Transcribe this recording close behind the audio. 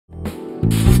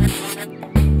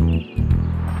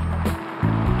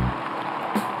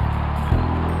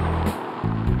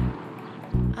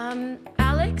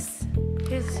Alex?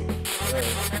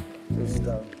 Sit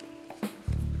down.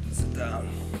 Sit down.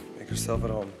 Make yourself at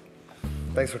home.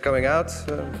 Thanks for coming out.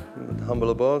 Humble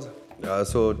abode.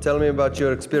 So tell me about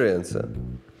your experience.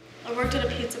 I worked at a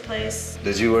pizza place.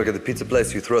 Did you work at the pizza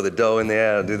place? You throw the dough in the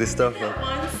air and do this stuff? Yeah,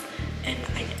 once, and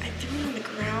I threw it on the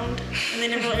ground, and they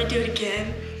never let me do it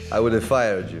again. I would have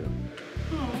fired you.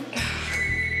 Oh.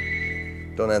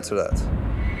 Don't answer that.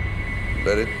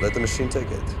 Let the machine take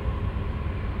it.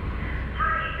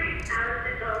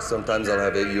 Sometimes I'll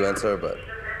have you answer, but...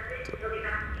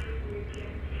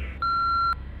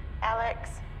 Alex,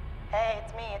 hey,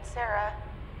 it's me, it's Sarah.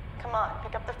 Come on,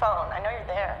 pick up the phone. I know you're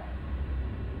there.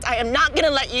 I am not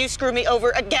gonna let you screw me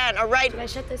over again, all right? Can I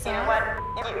shut this off? You know what?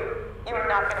 You are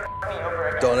not gonna f me over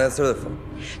again. Don't answer the phone.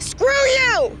 Screw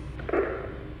you!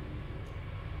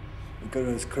 The girl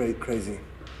is crazy.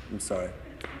 I'm sorry.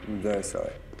 I'm very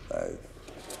sorry.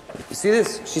 You see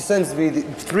this? She sends me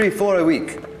 3, 4 a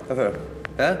week of her.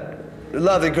 Yeah?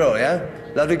 Lovely girl, yeah?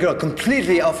 Lovely girl.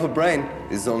 Completely off her brain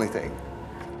is the only thing.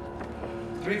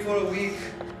 3, 4 a week.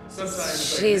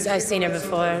 She's, I've seen her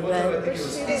before, but... There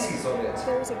was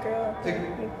a girl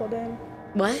you pulled in.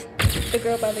 What? The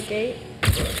girl by the gate,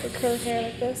 with curly hair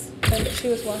like this, and she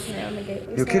was walking around the gate.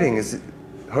 You're kidding, is it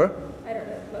her? I don't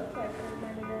know, it looked like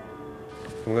her.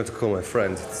 I'm going to call my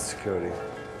friend, it's security.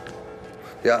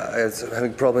 Yeah, I was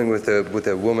having a problem with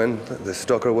a woman, the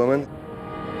stalker woman.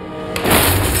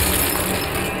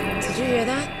 Did you hear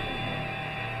that?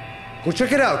 Go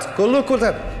check it out. Go look what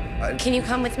happened. Can you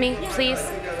come with me, please? I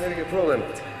think I'm having a problem.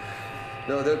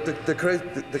 No,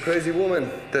 the crazy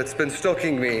woman that's been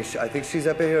stalking me, I think she's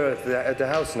up here at the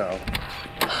house now.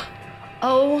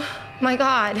 Oh, my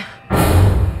God.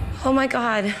 Oh, my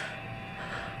God.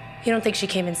 You don't think she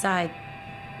came inside?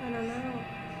 I don't know.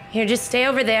 Here, just stay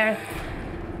over there.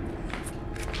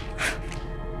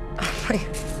 Oh, my...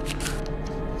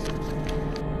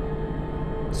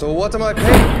 So what am I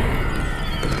paying?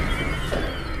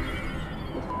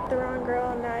 The wrong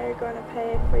girl, and now you're going to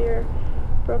pay for your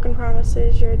broken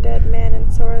promises, your dead man,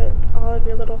 and so are all of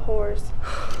your little whores.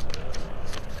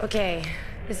 Okay,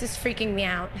 this is freaking me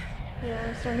out. Yeah,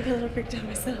 I'm starting to get a little freaked out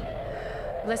myself.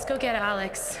 Let's go get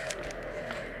Alex.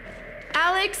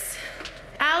 Alex!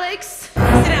 Alex! Sit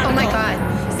down. Oh my God.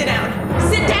 Sit down.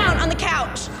 Sit down on the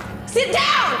couch. Sit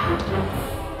down!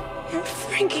 You're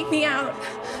freaking me out.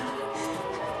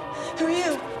 Who are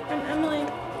you? I'm Emily.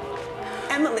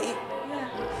 Emily. Yeah.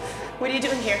 What are you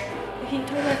doing here? He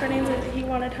told my friend that he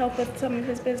wanted help with some of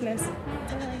his business.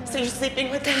 So you're sleeping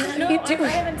with him then? No, you I doing?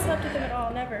 haven't slept with him at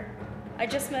all, never. I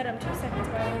just met him 2 seconds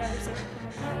ago. I've never slept with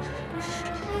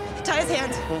him. Tie his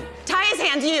hands. Tie his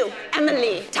hands, you,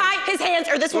 Emily. Tie his hands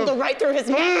or this will go right through his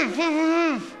neck.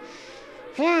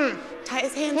 Tie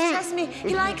his hands, trust me.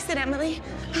 He likes it, Emily.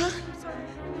 Huh?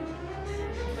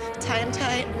 Tie him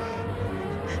tight.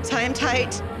 Tie him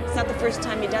tight. It's not the first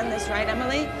time you've done this, right,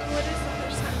 Emily? What is the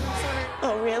first time? I'm sorry.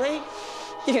 Oh, really?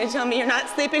 You gonna tell me you're not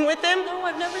sleeping with him? No,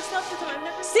 I've never slept with him. I've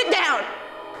never. Sit down!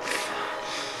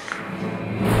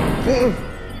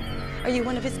 Are you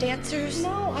one of his dancers?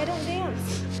 No, I don't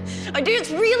dance. I dance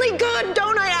really good,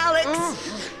 don't I, Alex? I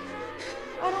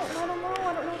don't know. I don't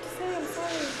know what to say. I'm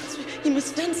sorry. You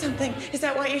must have done something. Is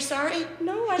that why you're sorry?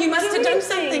 No, I You didn't must do have done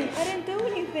anything. something. I didn't do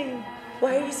anything.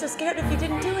 Why are you so scared if you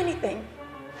didn't do anything?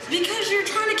 Because you're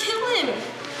trying to kill him.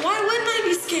 Why wouldn't I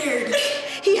be scared?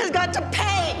 He has got to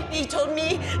pay. He told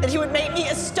me that he would make me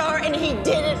a star, and he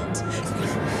didn't.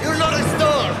 You're not a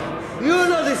star! You're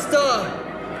not a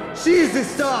star! She's the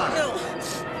star! No.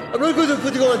 I'm not going to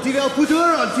put you on TV, I'll put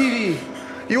her on TV!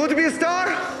 You want to be a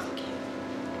star?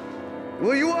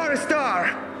 Well, you are a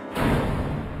star!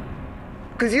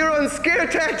 Because you're on scare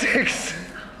tactics!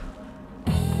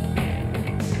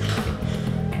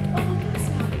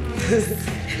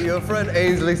 Your friend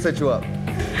Ainsley set you up.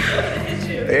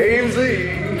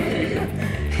 Ainsley!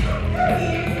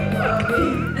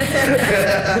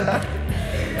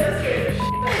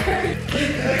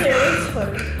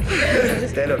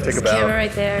 Stand up, take a bow. Camera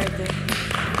right there.